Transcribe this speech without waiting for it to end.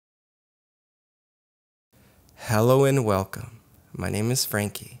Hello and welcome. My name is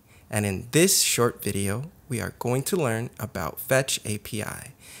Frankie, and in this short video, we are going to learn about Fetch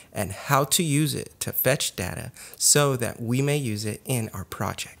API and how to use it to fetch data so that we may use it in our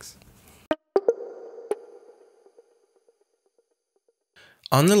projects.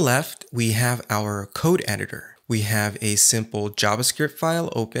 On the left, we have our code editor. We have a simple JavaScript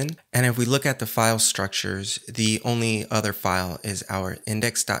file open, and if we look at the file structures, the only other file is our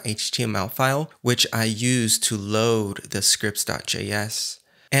index.html file, which I use to load the scripts.js.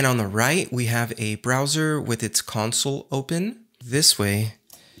 And on the right, we have a browser with its console open. This way,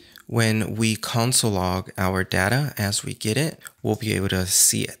 when we console log our data as we get it, we'll be able to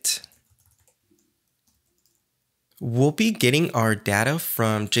see it. We'll be getting our data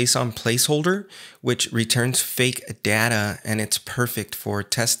from JSON placeholder, which returns fake data, and it's perfect for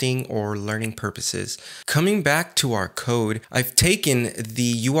testing or learning purposes. Coming back to our code, I've taken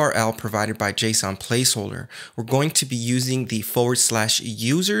the URL provided by JSON placeholder. We're going to be using the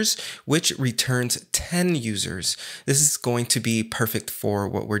 /users, which returns 10 users. This is going to be perfect for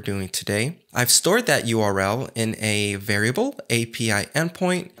what we're doing today. I've stored that URL in a variable API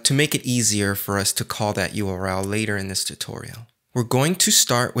endpoint to make it easier for us to call that URL later in this tutorial. We're going to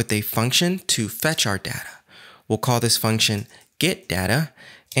start with a function to fetch our data. We'll call this function getData,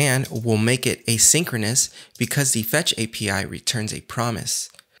 and we'll make it asynchronous because the fetch API returns a promise.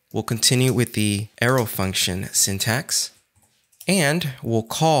 We'll continue with the arrow function syntax, and we'll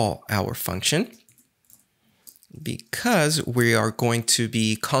call our function because we are going to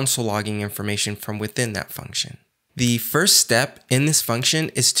be console logging information from within that function. The first step in this function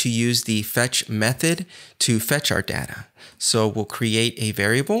is to use the fetch method to fetch our data. So we'll create a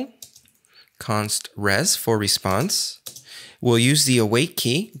variable, const res for response. We'll use the await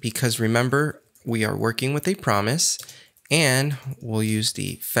key because remember, we are working with a promise, and we'll use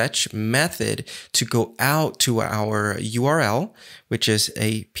the fetch method to go out to our URL, which is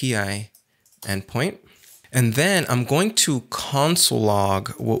API endpoint. And then I'm going to console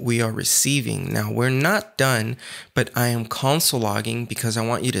log what we are receiving. Now we're not done, but I am console logging because I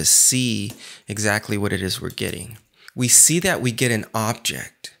want you to see exactly what it is we're getting. We see that we get an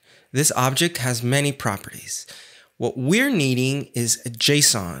object. This object has many properties. What we're needing is a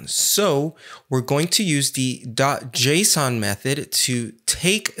JSON. So we're going to use the .json method to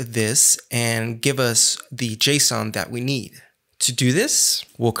take this and give us the JSON that we need. To do this,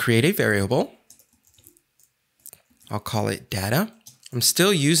 we'll create a variable. I'll call it data. I'm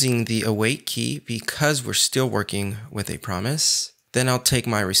still using the await key because we're still working with a promise. Then I'll take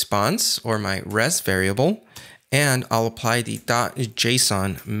my response or my res variable, and I'll apply the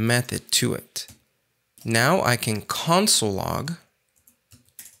 .json method to it. Now I can console log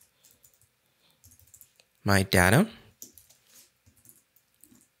my data.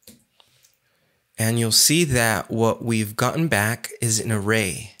 And you'll see that what we've gotten back is an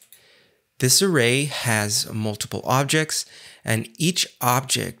array. This array has multiple objects, and each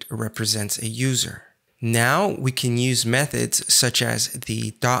object represents a user. Now we can use methods such as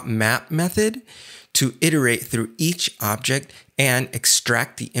the .map method to iterate through each object and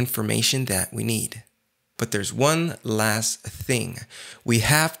extract the information that we need. But there's one last thing. We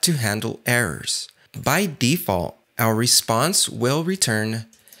have to handle errors. By default, our response will return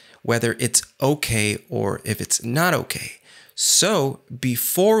whether it's okay or if it's not okay. So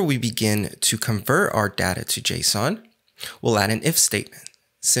before we begin to convert our data to JSON, we'll add an if statement.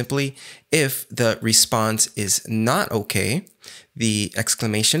 Simply, if the response is not okay, the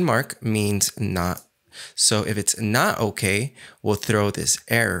exclamation mark means not. So if it's not okay, we'll throw this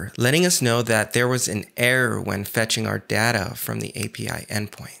error, letting us know that there was an error when fetching our data from the API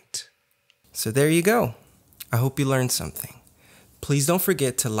endpoint. So there you go. I hope you learned something. Please don't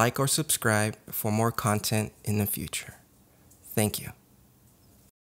forget to like or subscribe for more content in the future. Thank you.